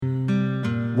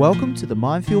Welcome to the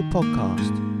Mindfuel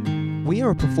Podcast. We are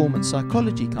a performance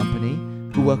psychology company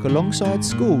who work alongside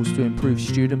schools to improve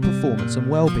student performance and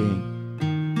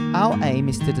well-being. Our aim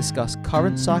is to discuss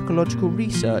current psychological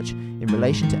research in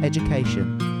relation to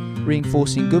education,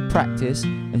 reinforcing good practice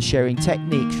and sharing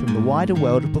techniques from the wider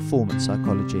world of performance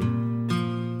psychology.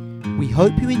 We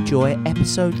hope you enjoy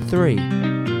episode 3,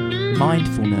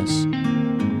 Mindfulness.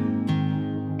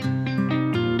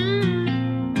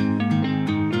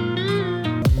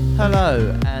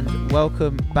 Hello and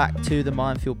welcome back to the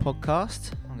Mindfuel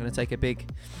Podcast. I'm going to take a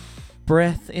big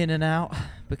breath in and out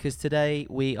because today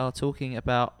we are talking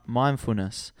about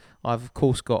mindfulness. I've of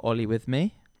course got Oli with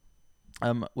me.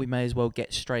 We may as well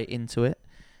get straight into it.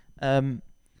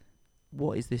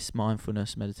 What is this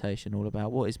mindfulness meditation all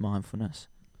about? What is mindfulness?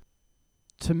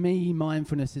 To me,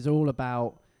 mindfulness is all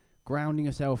about grounding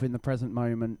yourself in the present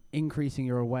moment, increasing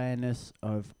your awareness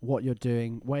of what you're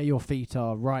doing, where your feet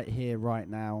are right here, right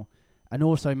now, and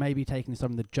also maybe taking some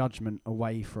of the judgment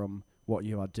away from what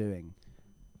you are doing.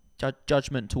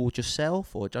 Judgment towards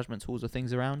yourself or judgment towards the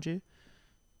things around you?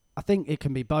 I think it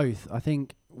can be both. I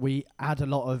think we add a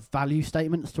lot of value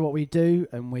statements to what we do,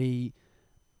 and we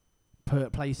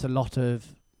place a lot of,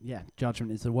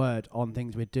 judgment is the word, on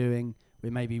things we're doing. We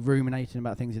may be ruminating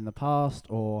about things in the past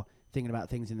or thinking about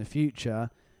things in the future,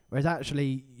 whereas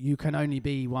actually you can only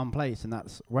be one place, and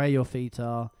that's where your feet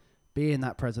are, be in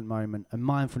that present moment, and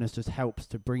mindfulness just helps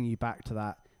to bring you back to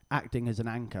that, acting as an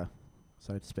anchor,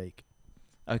 so to speak.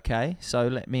 Okay, so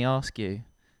let me ask you,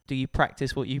 do you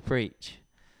practice what you preach?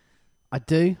 I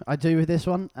do with this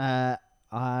one.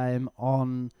 I'm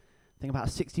on, I think, about a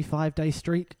 65-day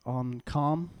streak on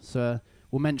Calm, so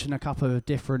we'll mention a couple of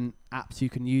different apps you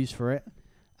can use for it.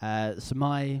 So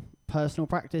my personal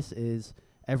practice is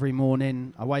every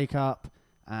morning I wake up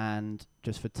and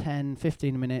just for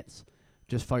 10-15 minutes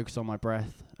just focus on my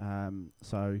breath. And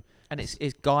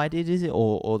it's guided, is it,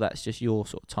 or that's just your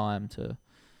sort of time to?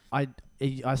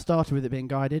 I started with it being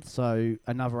guided. So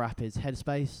another app is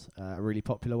Headspace, a really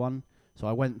popular one. So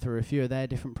I went through a few of their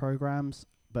different programs,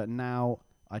 but now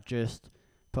I just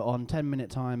put on 10-minute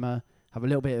timer, have a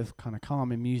little bit of kind of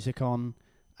calming music on,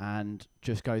 and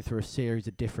just go through a series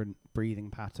of different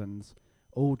breathing patterns,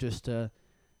 all just to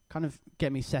kind of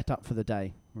get me set up for the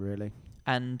day, really.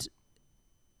 And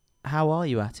how are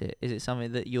you at it? Is it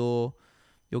something that you're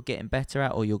getting better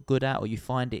at, or you're good at, or you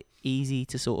find it easy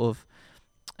to sort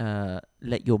of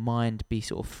let your mind be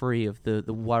sort of free of the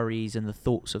worries and the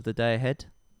thoughts of the day ahead?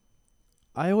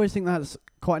 I always think that's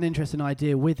quite an interesting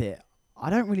idea with it.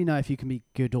 I don't really know if you can be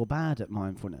good or bad at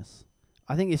mindfulness.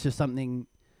 I think it's just something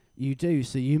you do.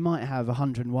 So you might have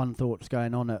 101 thoughts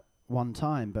going on at one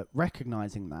time, but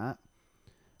recognizing that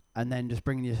and then just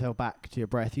bringing yourself back to your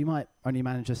breath, you might only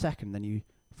manage a second, then you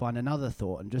find another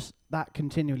thought, and just that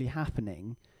continually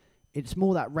happening. It's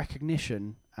more that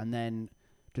recognition and then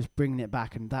just bringing it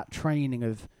back, and that training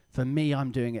of, for me,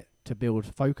 I'm doing it to build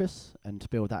focus and to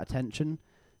build that attention.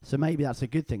 So maybe that's a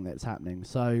good thing that's happening.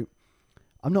 So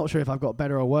I'm not sure if I've got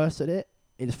better or worse at it.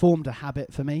 It's formed a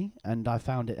habit for me, and I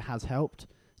found it has helped.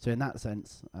 So in that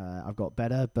sense, I've got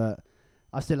better, but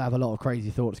I still have a lot of crazy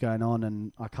thoughts going on,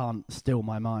 and I can't still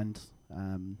my mind,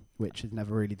 which is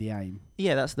never really the aim.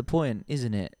 Yeah, that's the point,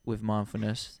 isn't it, with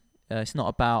mindfulness? It's not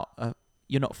about,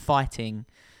 you're not fighting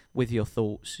with your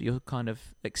thoughts. You're kind of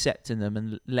accepting them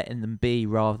and letting them be,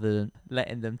 rather than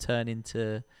letting them turn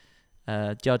into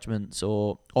judgments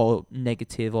or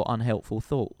negative or unhelpful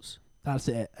thoughts. That's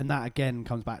it. And that again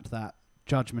comes back to that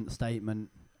judgment statement.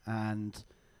 And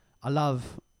I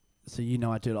love, so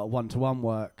I do a lot of one-to-one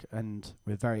work and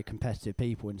with very competitive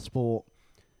people in sport,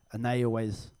 and they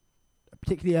always,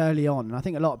 particularly early on, and I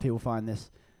think a lot of people find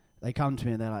this, they come to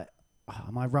me and they're like, oh,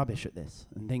 am I rubbish at this?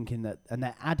 And thinking that, and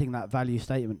they're adding that value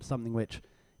statement to something which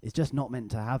is just not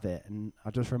meant to have it. And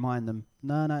I just remind them,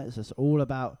 no, it's just all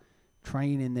about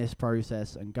training this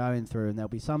process and going through, and there'll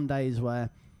be some days where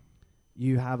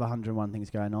you have 101 things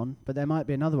going on, but there might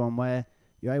be another one where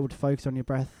you're able to focus on your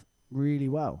breath really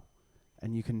well,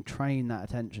 and you can train that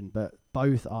attention, but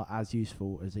both are as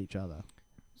useful as each other.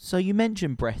 So you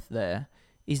mentioned breath there.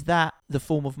 Is that the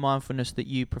form of mindfulness that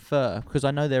you prefer? Because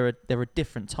I know there are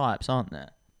different types, aren't there?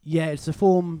 Yeah, it's the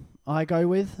form I go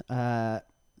with.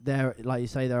 There, like you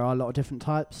say, there are a lot of different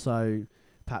types. So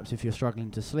perhaps if you're struggling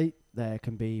to sleep, there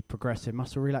can be progressive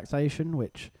muscle relaxation,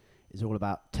 which is all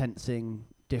about tensing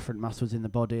different muscles in the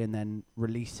body and then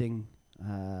releasing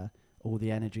all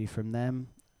the energy from them.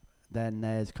 Then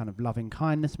there's kind of loving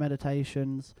kindness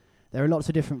meditations. There are lots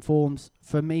of different forms.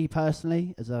 For me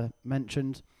personally, as I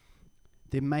mentioned,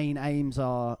 the main aims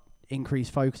are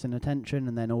increased focus and attention,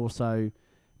 and then also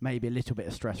maybe a little bit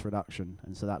of stress reduction.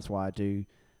 And so that's why I do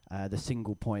the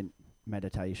single point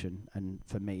meditation. And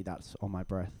for me, that's on my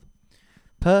breath.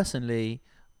 Personally,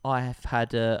 I have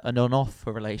had an on-off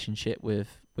relationship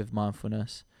with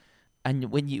mindfulness.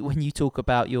 And when you talk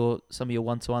about some of your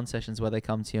one-to-one sessions where they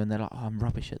come to you and they're like, "Oh, I'm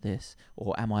rubbish at this,"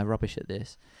 or "Am I rubbish at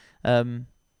this?"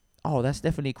 That's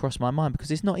definitely crossed my mind,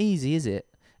 because it's not easy, is it?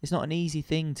 It's not an easy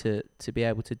thing to be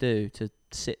able to do, to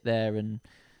sit there and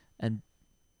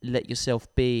let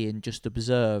yourself be and just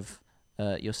observe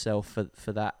yourself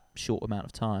for that short amount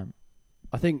of time.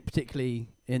 I think particularly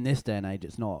in this day and age,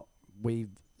 it's not. We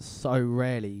so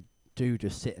rarely do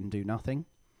just sit and do nothing.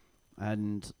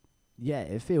 And yeah,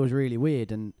 it feels really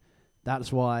weird. And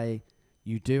that's why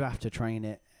you do have to train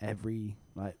it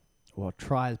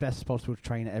try as best as possible to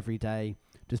train it every day.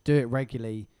 Just do it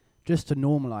regularly, just to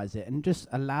normalize it and just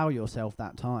allow yourself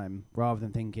that time, rather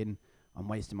than thinking, I'm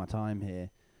wasting my time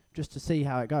here, just to see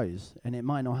how it goes. And it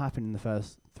might not happen in the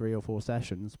first 3 or 4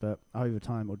 sessions, but over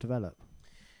time it will develop.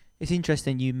 It's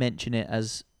interesting you mention it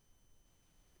as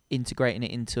integrating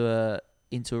it into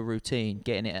a routine,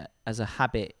 getting it as a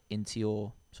habit into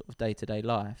your sort of day-to-day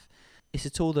life. It's a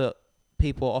tool that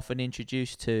people are often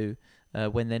introduced to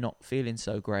when they're not feeling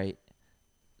so great.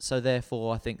 So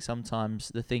therefore, I think sometimes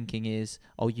the thinking is,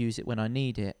 I'll use it when I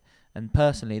need it. And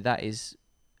personally, that is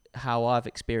how I've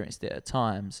experienced it at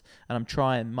times. And I'm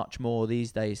trying much more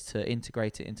these days to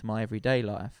integrate it into my everyday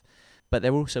life. But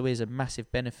there also is a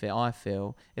massive benefit, I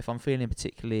feel, if I'm feeling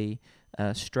particularly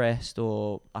stressed,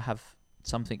 or I have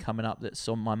something coming up that's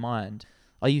on my mind.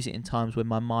 I use it in times when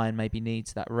my mind maybe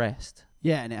needs that rest.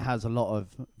 Yeah, and it has a lot of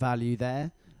value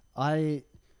there.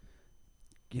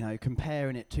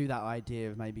 Comparing it to that idea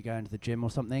of maybe going to the gym or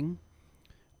something,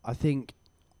 I think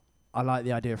I like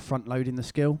the idea of front-loading the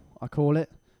skill, I call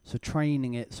it. So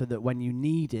training it so that when you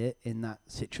need it in that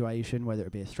situation, whether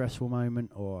it be a stressful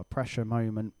moment or a pressure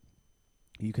moment,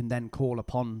 you can then call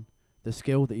upon the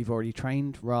skill that you've already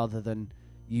trained, rather than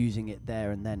using it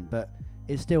there and then. But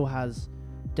it still has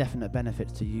definite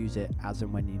benefits to use it as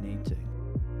and when you need to.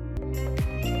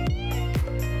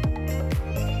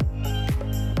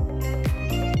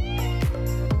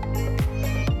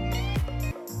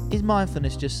 Is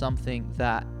mindfulness just something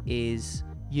that is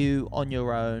you on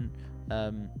your own,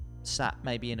 sat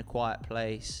maybe in a quiet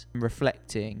place,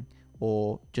 reflecting,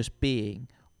 or just being?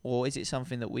 Or is it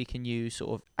something that we can use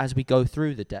sort of as we go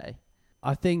through the day?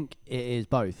 I think it is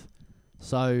both.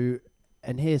 So,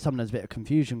 and here's something that's a bit of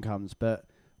confusion comes, but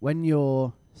when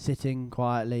you're sitting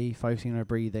quietly, focusing on your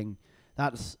breathing,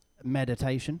 that's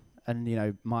meditation.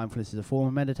 And, mindfulness is a form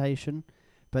of meditation.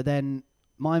 But then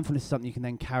mindfulness is something you can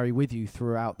then carry with you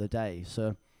throughout the day.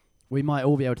 So we might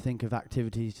all be able to think of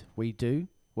activities we do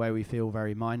where we feel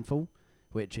very mindful,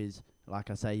 which is,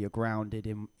 like I say, you're grounded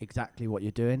in exactly what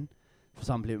you're doing. For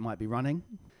some people, it might be running.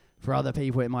 For other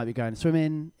people, it might be going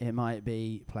swimming. It might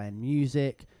be playing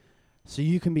music. So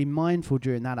you can be mindful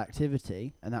during that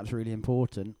activity, and that's really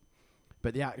important.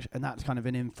 But and that's kind of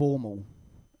an informal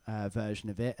version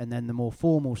of it. And then the more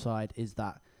formal side is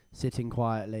that sitting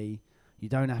quietly. You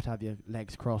don't have to have your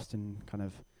legs crossed and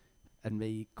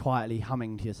be quietly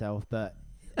humming to yourself, but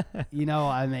you know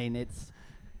what I mean. It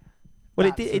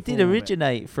did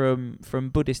originate from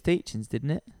Buddhist teachings,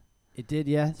 didn't it? It did,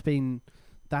 yeah. It's been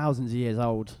thousands of years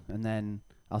old, and then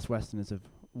us Westerners have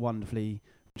wonderfully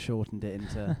shortened it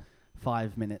into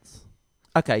 5 minutes.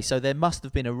 Okay, so there must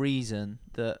have been a reason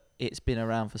that it's been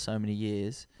around for so many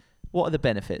years. What are the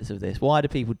benefits of this? Why do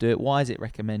people do it? Why is it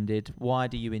recommended? Why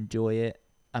do you enjoy it?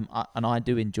 And I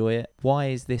do enjoy it. Why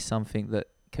is this something that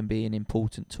can be an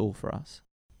important tool for us?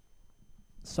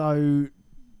 So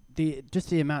the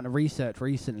amount of research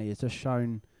recently has just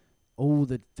shown all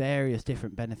the various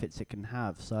different benefits it can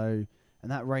have. So, and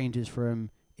that ranges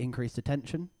from increased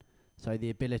attention, so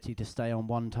the ability to stay on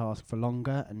one task for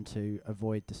longer and to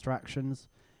avoid distractions.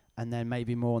 And then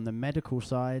maybe more on the medical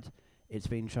side, it's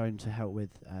been shown to help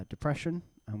with depression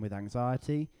and with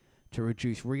anxiety, to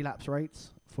reduce relapse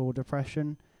rates for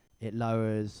depression. It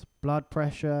lowers blood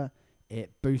pressure.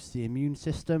 It boosts the immune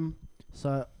system.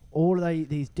 So all of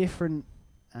these different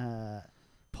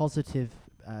positive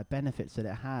benefits that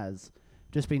it has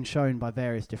just been shown by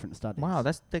various different studies. Wow,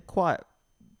 they're quite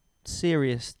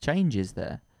serious changes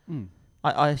there.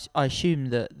 I assume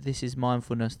that this is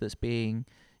mindfulness that's being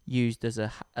used as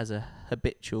a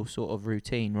habitual sort of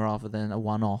routine rather than a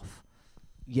one-off.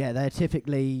 Yeah, they're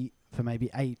typically for maybe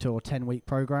 8 or 10 week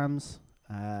programs.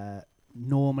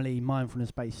 Normally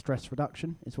mindfulness-based stress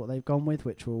reduction is what they've gone with,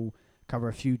 which will cover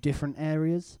a few different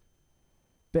areas.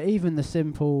 But even the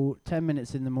simple 10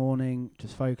 minutes in the morning,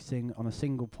 just focusing on a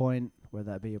single point,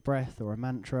 whether that be a breath or a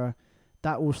mantra,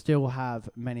 that will still have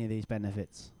many of these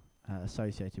benefits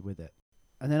associated with it.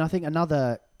 And then I think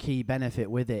another key benefit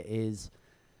with it is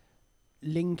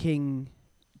linking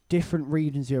different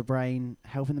regions of your brain,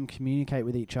 helping them communicate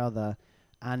with each other,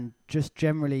 and just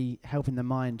generally helping the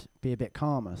mind be a bit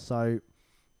calmer. So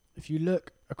if you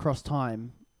look across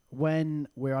time, when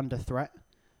we're under threat,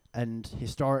 and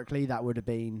historically that would have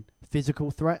been physical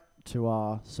threat to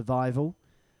our survival,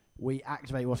 we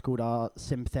activate what's called our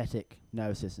sympathetic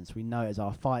nervous system. So we know it as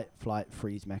our fight, flight,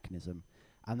 freeze mechanism.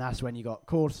 And that's when you got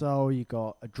cortisol, you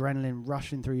got adrenaline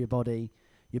rushing through your body,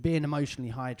 you're being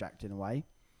emotionally hijacked in a way.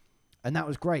 And that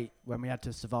was great when we had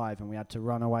to survive and we had to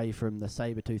run away from the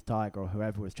saber-toothed tiger or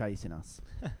whoever was chasing us.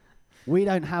 We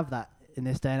don't have that in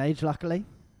this day and age, luckily.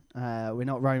 We're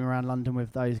not roaming around London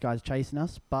with those guys chasing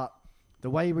us, but the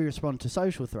way we respond to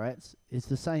social threats is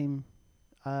the same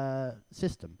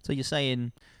system. So you're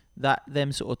saying that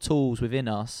them sort of tools within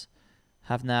us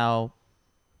have now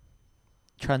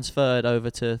transferred over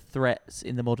to threats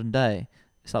in the modern day.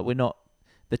 It's like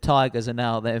the tigers are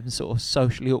now them sort of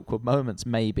socially awkward moments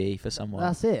maybe for someone.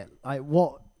 That's it. Like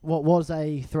what was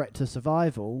a threat to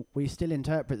survival, we still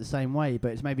interpret the same way,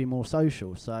 but it's maybe more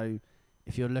social. So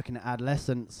if you're looking at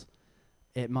adolescents,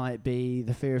 it might be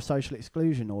the fear of social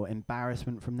exclusion or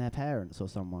embarrassment from their parents or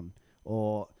someone.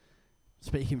 Or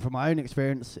speaking from my own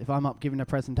experience, if I'm up giving a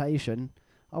presentation,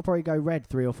 I'll probably go red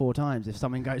 3 or 4 times if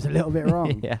something goes a little bit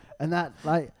wrong. Yeah. And that,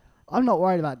 like, I'm not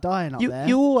worried about dying up there.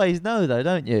 You always know though,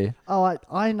 don't you? Oh,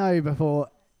 I know before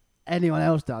anyone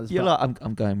else does. You're like,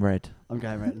 I'm going red. I'm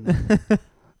going red.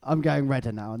 I'm going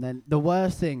redder now. And then the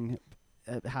worst thing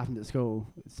that happened at school,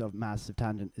 it's a massive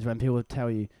tangent, is when people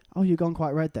tell you, oh, you've gone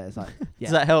quite red there. It's like, yeah.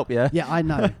 Does that help you? Yeah, I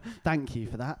know. Thank you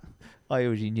for that. I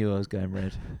already knew I was going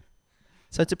red.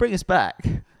 So to bring us back.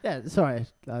 Yeah, sorry.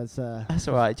 That's all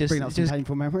right. Just bring up some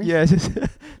painful memories. Yeah, just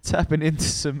tapping into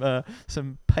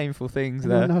some painful things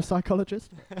there. No psychologist.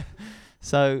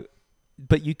 So,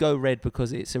 but you go red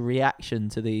because it's a reaction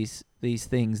to these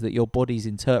things that your body's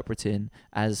interpreting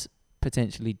as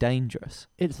potentially dangerous.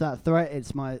 It's that threat.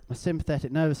 It's my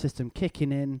sympathetic nervous system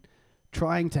kicking in,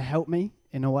 trying to help me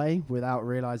in a way without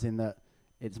realizing that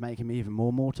it's making me even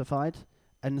more mortified.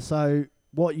 And so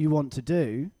what you want to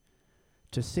do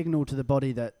to signal to the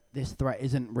body that this threat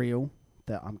isn't real,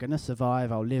 that I'm going to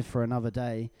survive, I'll live for another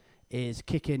day, is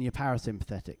kick in your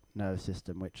parasympathetic nervous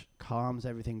system, which calms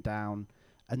everything down.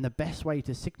 And the best way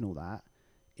to signal that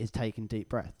is taking deep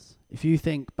breaths. If you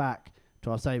think back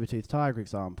to our saber-toothed tiger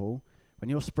example, when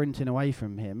you're sprinting away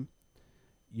from him,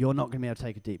 you're not going to be able to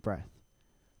take a deep breath.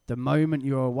 The moment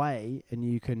you're away and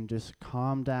you can just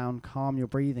calm down, calm your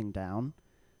breathing down,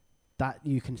 that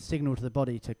you can signal to the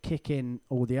body to kick in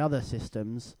all the other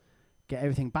systems, get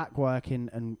everything back working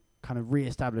and kind of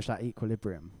re-establish that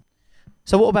equilibrium.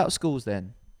 So what about schools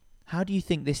then? How do you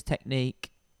think this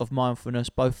technique of mindfulness,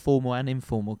 both formal and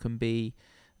informal, can be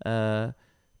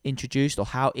introduced, or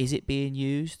how is it being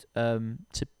used to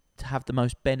have the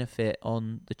most benefit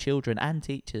on the children and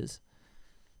teachers?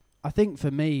 I think for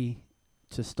me,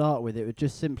 to start with, it would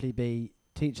just simply be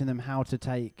teaching them how to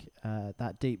take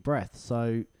that deep breath.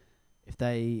 So if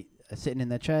they are sitting in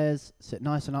their chairs, sit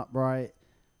nice and upright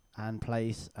and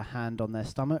place a hand on their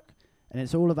stomach. And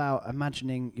it's all about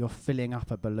imagining you're filling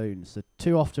up a balloon. So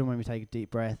too often when we take a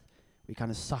deep breath, we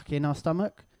kind of suck in our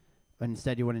stomach. But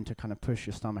instead you're wanting to kind of push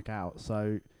your stomach out.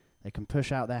 So they can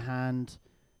push out their hand,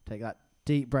 take that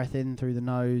deep breath in through the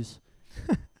nose.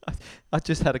 I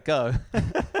just had a go.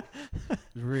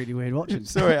 It's really weird watching.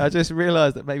 Sorry, I just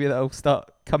realised that maybe that'll start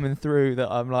coming through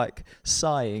that I'm like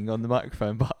sighing on the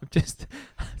microphone, but I'm just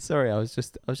sorry, I was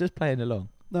just playing along.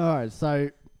 No worries.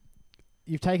 So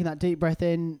you've taken that deep breath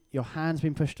in, your hand's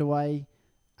been pushed away,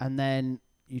 and then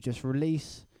you just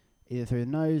release either through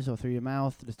the nose or through your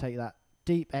mouth. Just take that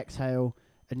deep exhale,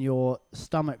 and your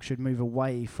stomach should move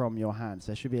away from your hands.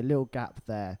 There should be a little gap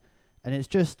there. And it's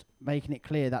just making it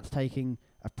clear that's taking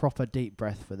a proper deep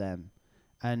breath for them.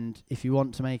 And if you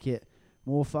want to make it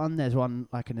more fun, there's one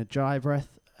like an Ajay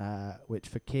breath, which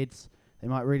for kids they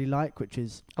might really like, which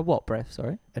is... A what breath,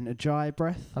 sorry? An Ajay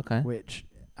breath. Okay. Which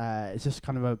is just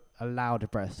kind of a louder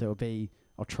breath. So it'll be...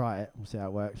 I'll try it. We'll see how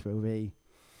it works. But it'll be...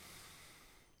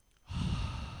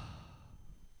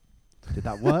 Did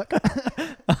that work?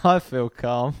 I feel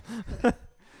calm.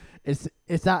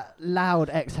 It's that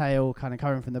loud exhale kind of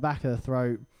coming from the back of the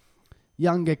throat.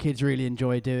 Younger kids really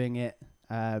enjoy doing it.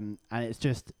 And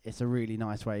it's a really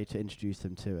nice way to introduce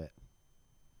them to it.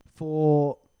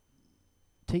 For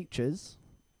teachers,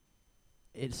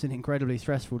 it's an incredibly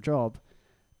stressful job.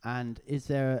 And is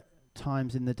there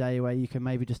times in the day where you can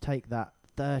maybe just take that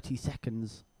 30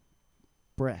 seconds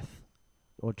breath,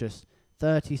 or just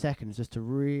 30 seconds just to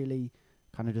really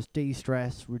kind of just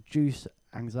de-stress, reduce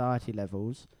anxiety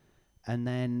levels, and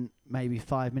then maybe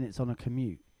 5 minutes on a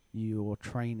commute, you're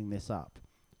training this up.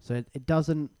 So it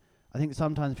doesn't, I think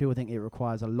sometimes people think it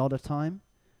requires a lot of time,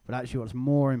 but actually what's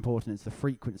more important is the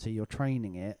frequency you're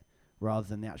training it rather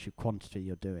than the actual quantity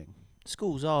you're doing.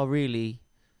 Schools are really,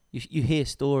 you hear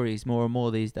stories more and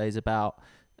more these days about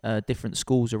different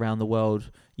schools around the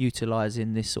world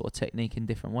utilising this sort of technique in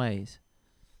different ways.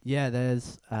 Yeah,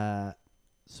 there's some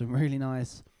really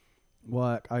nice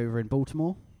work over in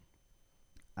Baltimore,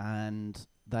 and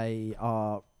they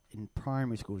are in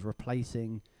primary schools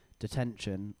replacing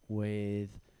detention with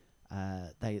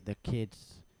the kid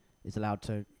is allowed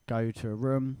to go to a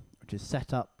room which is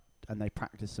set up and they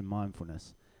practice some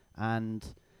mindfulness. And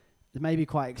it may be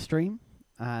quite extreme,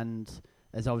 and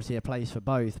there's obviously a place for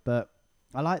both, but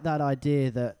I like that idea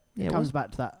that it comes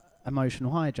back to that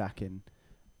emotional hijacking.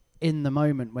 In the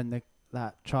moment when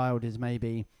that child is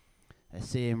maybe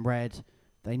seeing red,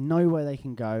 they know where they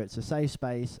can go, it's a safe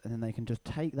space, and then they can just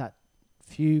take that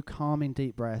few calming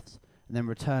deep breaths and then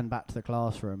return back to the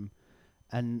classroom,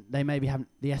 and they maybe haven't,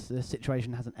 the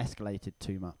situation hasn't escalated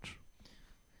too much.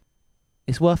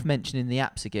 It's worth mentioning the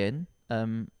apps again.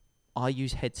 I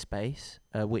use Headspace,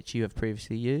 which you have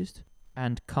previously used,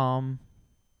 and Calm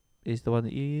is the one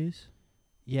that you use.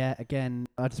 Yeah, again,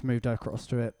 I just moved across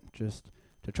to it just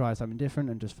to try something different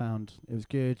and just found it was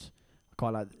good. I quite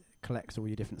like collects all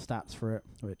your different stats for it,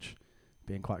 which,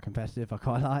 being quite competitive, I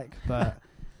quite like. But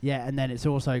yeah, and then it's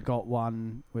also got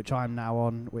one which I'm now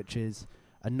on, which is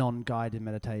a non-guided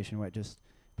meditation where it just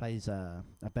plays a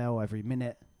bell every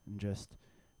minute and just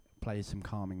plays some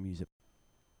calming music.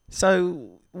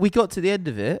 So we got to the end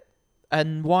of it,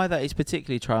 and why that is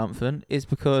particularly triumphant is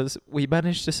because we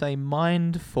managed to say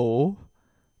mindful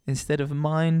instead of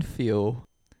mindfuel.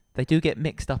 They do get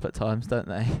mixed up at times, don't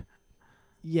they?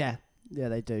 Yeah,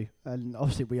 they do. And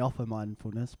obviously we offer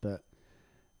mindfulness, but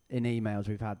in emails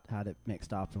we've had it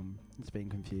mixed up and it's been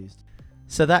confused.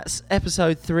 So that's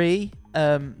episode 3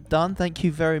 done. Thank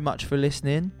you very much for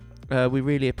listening. We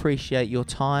really appreciate your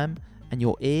time and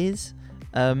your ears.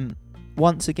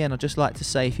 Once again, I'd just like to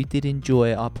say, if you did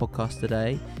enjoy our podcast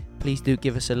today, please do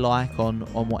give us a like on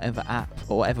whatever app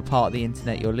or whatever part of the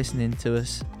internet you're listening to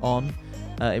us on.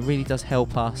 It really does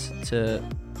help us to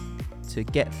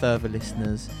get further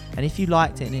listeners. And if you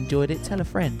liked it and enjoyed it, tell a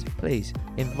friend, please.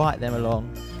 Invite them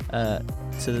along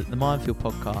to the Mindfuel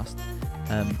Podcast,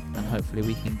 and hopefully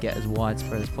we can get as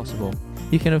widespread as possible.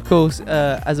 You can, of course,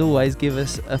 as always, give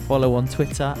us a follow on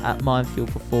Twitter at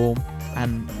MindfuelPerform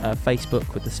and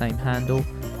Facebook with the same handle.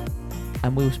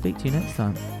 And we will speak to you next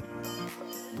time.